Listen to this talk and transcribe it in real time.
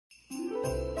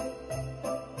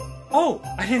Oh,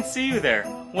 I didn't see you there.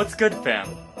 What's good, fam?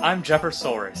 I'm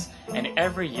Jeffersaurus, and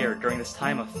every year during this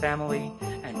time of family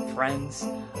and friends,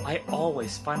 I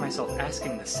always find myself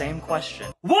asking the same question.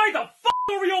 Why the f***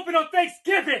 are we open on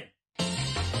Thanksgiving?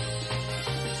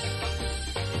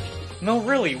 No,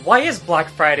 really, why is Black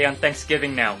Friday on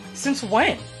Thanksgiving now? Since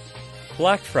when?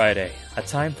 Black Friday, a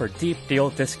time for deep deal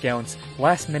discounts,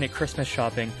 last-minute Christmas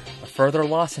shopping, a further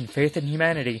loss in faith in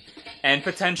humanity, and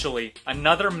potentially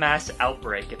another mass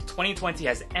outbreak if 2020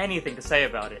 has anything to say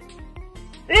about it.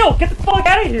 Ew, get the fuck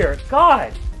out of here!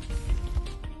 God!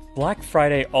 Black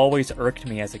Friday always irked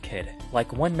me as a kid.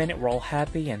 Like 1 minute we're all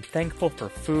happy and thankful for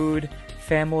food,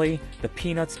 family, the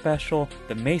Peanut Special,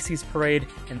 the Macy's Parade,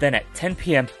 and then at 10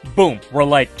 p.m., boom, we're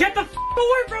like, get the f***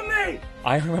 away from me!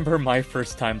 I remember my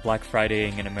first time Black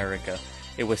Fridaying in America.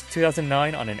 It was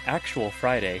 2009 on an actual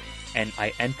Friday, and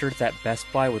I entered that Best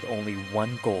Buy with only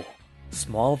one goal.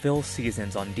 Smallville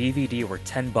seasons on DVD were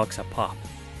 $10 a pop.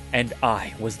 And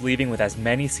I was leaving with as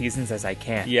many seasons as I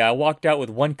can. Yeah, I walked out with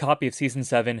one copy of Season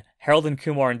 7, Harold and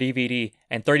Kumar on DVD,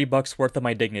 and $30 worth of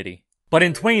my dignity. But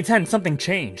in 2010, something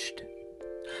changed.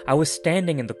 I was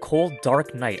standing in the cold,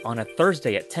 dark night on a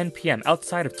Thursday at 10 p.m.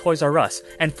 outside of Toys R Us,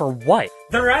 and for what?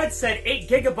 Their ad said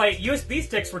 8GB USB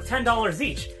sticks were $10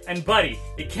 each, and buddy,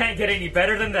 it can't get any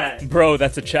better than that. Bro,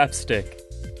 that's a chapstick.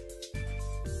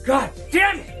 God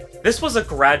damn it! This was a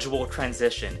gradual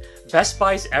transition. Best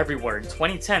Buys everywhere in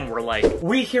 2010 were like,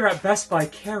 we here at Best Buy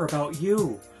care about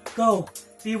you. Go,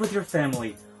 be with your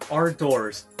family. Our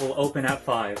doors will open at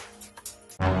 5.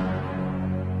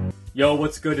 Yo,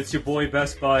 what's good? It's your boy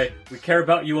Best Buy. We care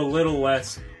about you a little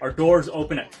less. Our doors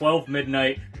open at 12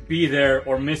 midnight. Be there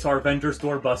or miss our Avengers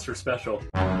Doorbuster special.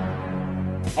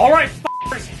 Alright,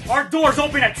 f***ers! Our doors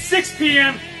open at 6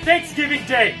 p.m. Thanksgiving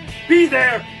Day. Be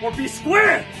there or be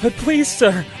square! But please,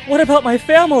 sir, what about my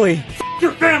family? F***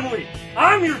 your family!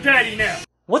 I'm your daddy now!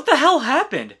 What the hell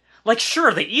happened? Like,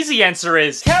 sure, the easy answer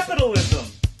is capitalism!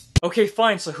 Okay,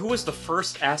 fine, so who was the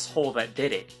first asshole that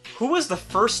did it? Who was the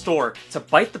first store to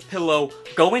bite the pillow,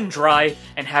 go in dry,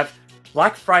 and have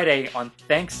Black Friday on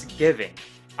Thanksgiving?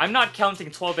 I'm not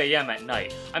counting 12 a.m. at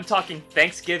night. I'm talking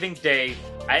Thanksgiving Day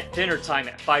at dinner time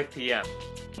at 5 p.m.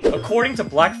 According to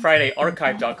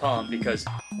BlackFridayArchive.com, because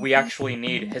we actually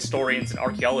need historians and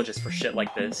archaeologists for shit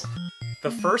like this,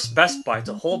 the first Best Buy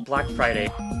to hold Black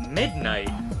Friday midnight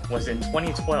was in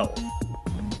 2012.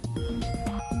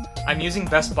 I'm using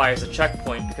Best Buy as a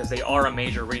checkpoint because they are a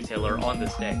major retailer on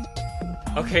this day.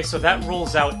 Okay, so that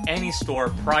rules out any store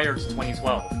prior to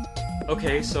 2012.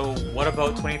 Okay, so what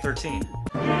about 2013?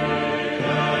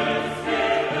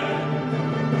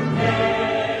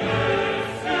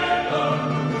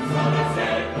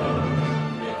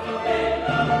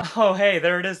 Oh hey,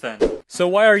 there it is then. So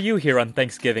why are you here on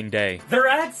Thanksgiving Day? Their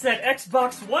ad said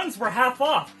Xbox Ones were half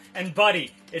off, and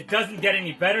buddy, it doesn't get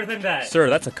any better than that. Sir,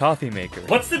 that's a coffee maker.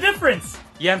 What's the difference?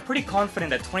 Yeah, I'm pretty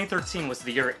confident that 2013 was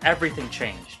the year everything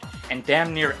changed, and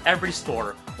damn near every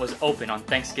store was open on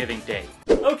Thanksgiving Day.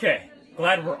 Okay,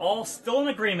 glad we're all still in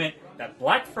agreement that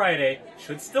Black Friday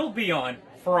should still be on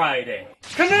Friday.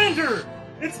 Commander!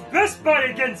 It's Best Buy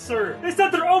again, sir! They said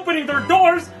they're opening their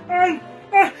doors on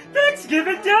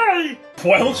Thanksgiving Day!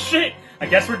 Well, shit! I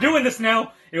guess we're doing this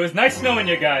now. It was nice knowing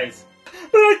you guys.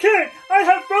 But I can't! I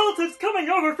have relatives coming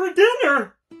over for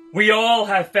dinner! We all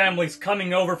have families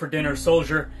coming over for dinner,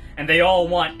 soldier, and they all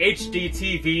want HD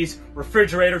TVs,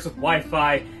 refrigerators with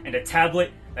Wi-Fi, and a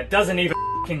tablet that doesn't even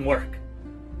f***ing work.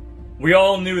 We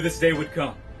all knew this day would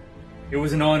come. It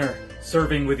was an honor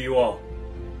serving with you all.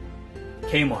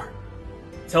 Kmart,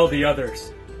 tell the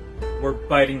others we're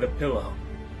biting the pillow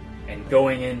and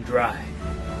going in dry.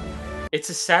 It's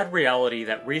a sad reality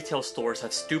that retail stores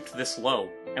have stooped this low,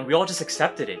 and we all just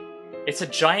accepted it. It's a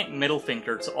giant middle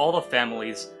finger to all the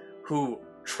families who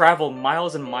travel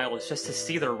miles and miles just to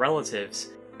see their relatives,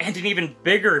 and an even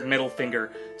bigger middle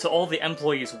finger to all the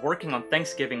employees working on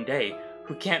Thanksgiving Day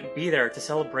who can't be there to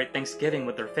celebrate Thanksgiving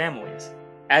with their families.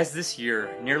 As this year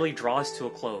nearly draws to a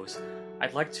close,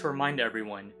 I'd like to remind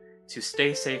everyone to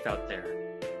stay safe out there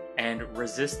and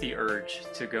resist the urge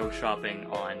to go shopping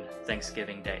on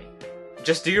Thanksgiving Day.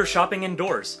 Just do your shopping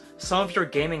indoors. Some of your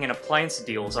gaming and appliance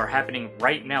deals are happening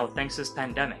right now thanks to this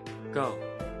pandemic. Go.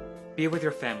 Be with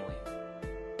your family.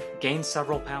 Gain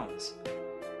several pounds.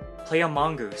 Play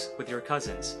Among Us with your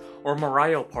cousins, or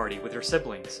Mario Party with your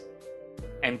siblings.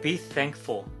 And be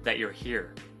thankful that you're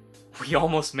here. We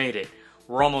almost made it.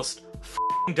 We're almost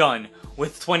f***ing done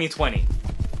with 2020.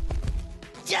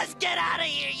 Just get out of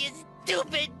here, you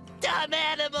stupid, dumb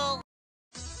animal!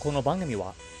 この番組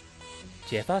は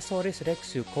ジェファーソーリスレック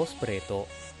スコスプレイと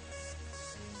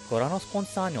ご覧のスポン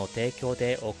サーの提供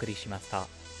でお送りしました。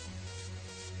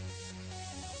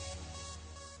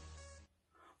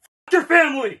your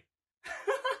family!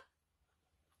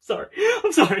 Sorry.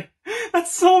 I'm sorry.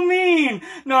 That's so mean.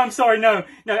 No, I'm sorry. No,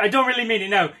 I don't really mean it.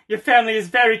 No, your family is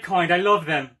very kind. I love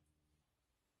them.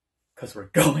 'Cause we're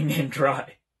going in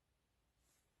dry.